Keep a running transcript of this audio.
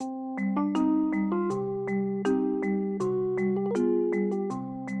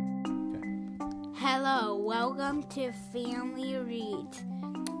Welcome to Family Reads.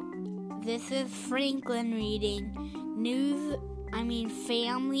 This is Franklin reading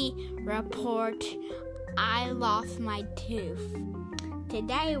Family Report. I lost my tooth.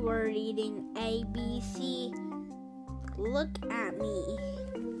 Today we're reading ABC. Look at me.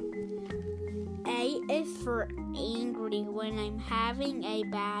 A is for angry when I'm having a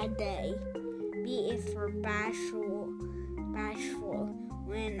bad day. B is for bashful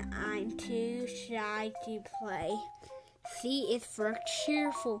when I'm too shy to play. C is for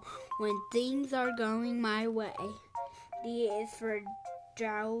cheerful when things are going my way. D is for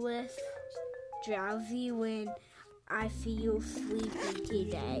drowsy when I feel sleepy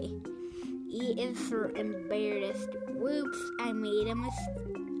today. E is for embarrassed. Whoops, I made a mess.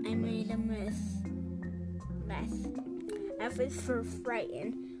 F is for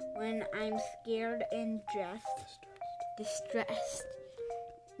frightened when I'm scared and distressed.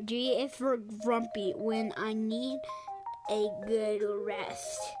 G is for grumpy when I need a good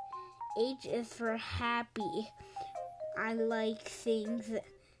rest. H is for happy. I like things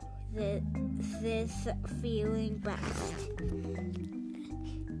this feeling best.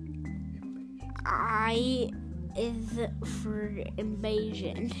 I is for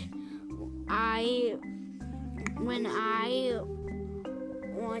invasion. When I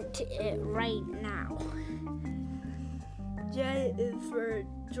want it right now. J is for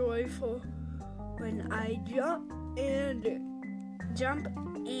joyful when I jump and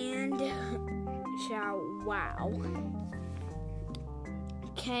shout wow.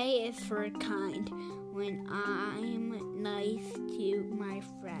 K is for kind when I'm nice to my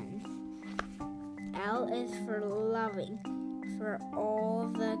friends. L is for loving for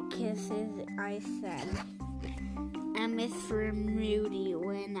all the kisses I send. M is for moody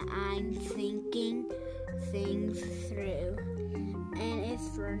when I'm thinking things through. N is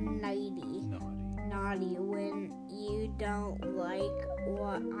for naughty when you don't like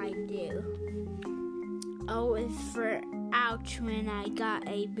what I do. O is for ouch when I got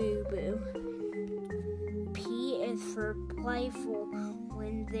a boo-boo. P is for playful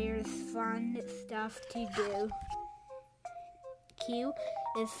when there's fun stuff to do. Q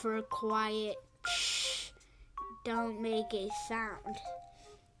is for quiet. Shh, don't make a sound.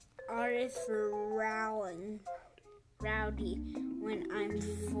 R is for rowdy when I'm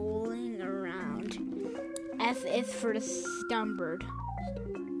fooling around. S is for stubborn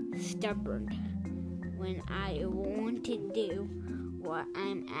when I want to do what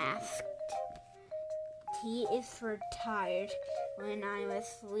I'm asked. T is for tired when I'm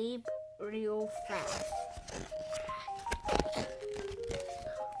asleep real fast.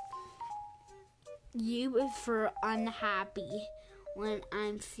 U is for unhappy when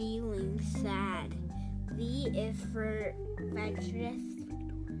I'm feeling sad. V is for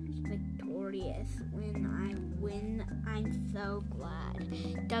victorious when I win, I'm so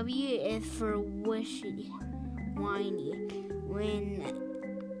glad. W is for whiny when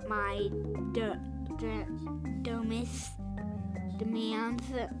my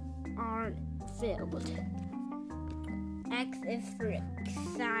demands aren't filled. X is for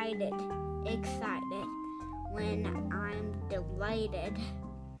excited when I'm delighted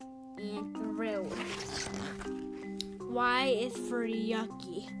and thrilled. Y is for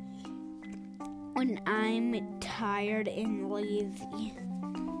yucky when I'm tired and lazy.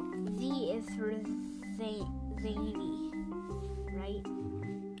 Z is for zany, right?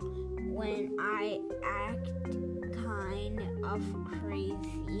 When I act kind of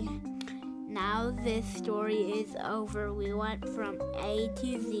crazy. Now this story is over. We went from A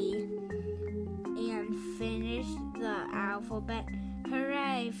to Z and finished the alphabet.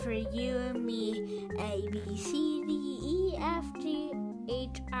 Hooray for you and me. A, B, C, D, E, F, G,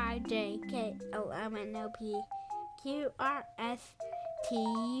 H, I, J, K, L, M, N, O, P, Q, R, S, T,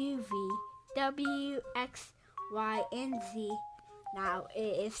 U, V, W, X, Y, and Z. Now it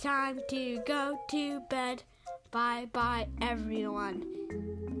is time to go to bed. Bye, everyone.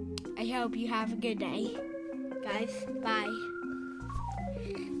 I hope you have a good day. Guys, bye.